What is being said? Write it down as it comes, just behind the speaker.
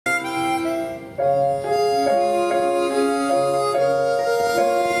Do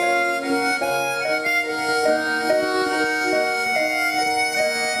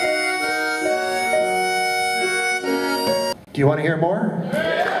you want to hear more?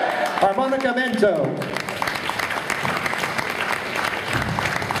 Harmonicamento.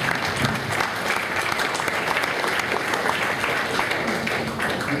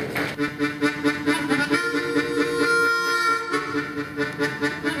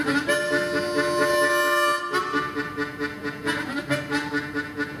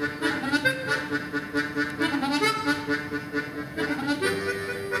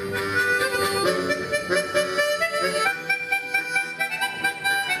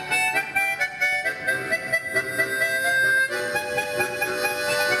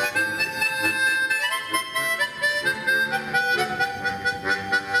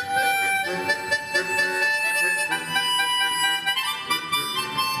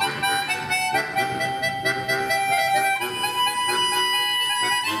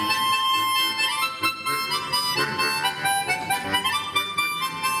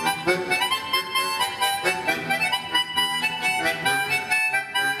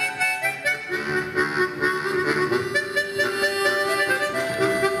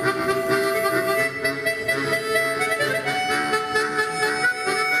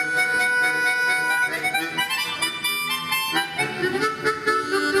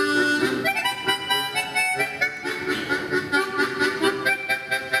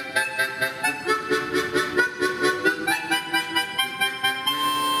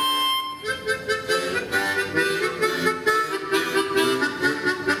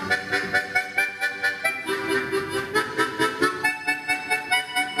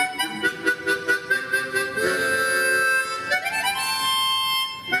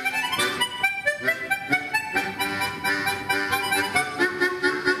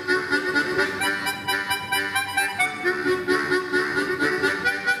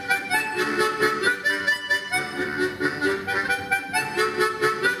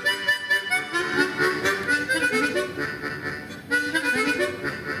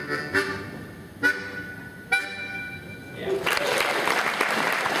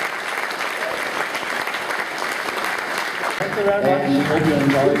 We hope you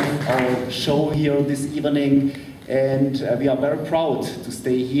enjoyed our show here this evening, and we are very proud to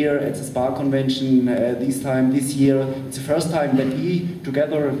stay here at the SPAH convention this year. It's the first time that we,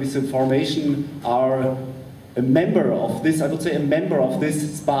 together with the formation, are a member of this, I would say a member of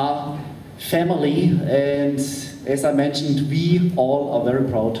this SPAH family, and as I mentioned, we all are very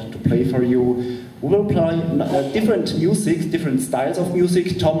proud to play for you. We will play different music, different styles of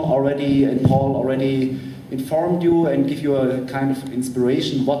music. Tom already and Paul already informed you and give you a kind of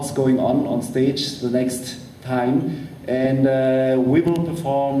inspiration what's going on stage the next time. And we will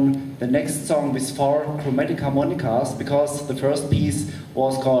perform the next song with 4 chromatic harmonicas, because the first piece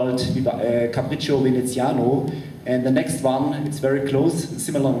was called Capriccio Veneziano, and the next one, it's very close,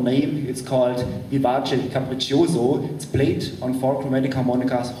 similar name, it's called Vivace Capriccioso. It's played on 4 chromatic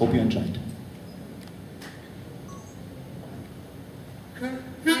harmonicas. Hope you enjoyed.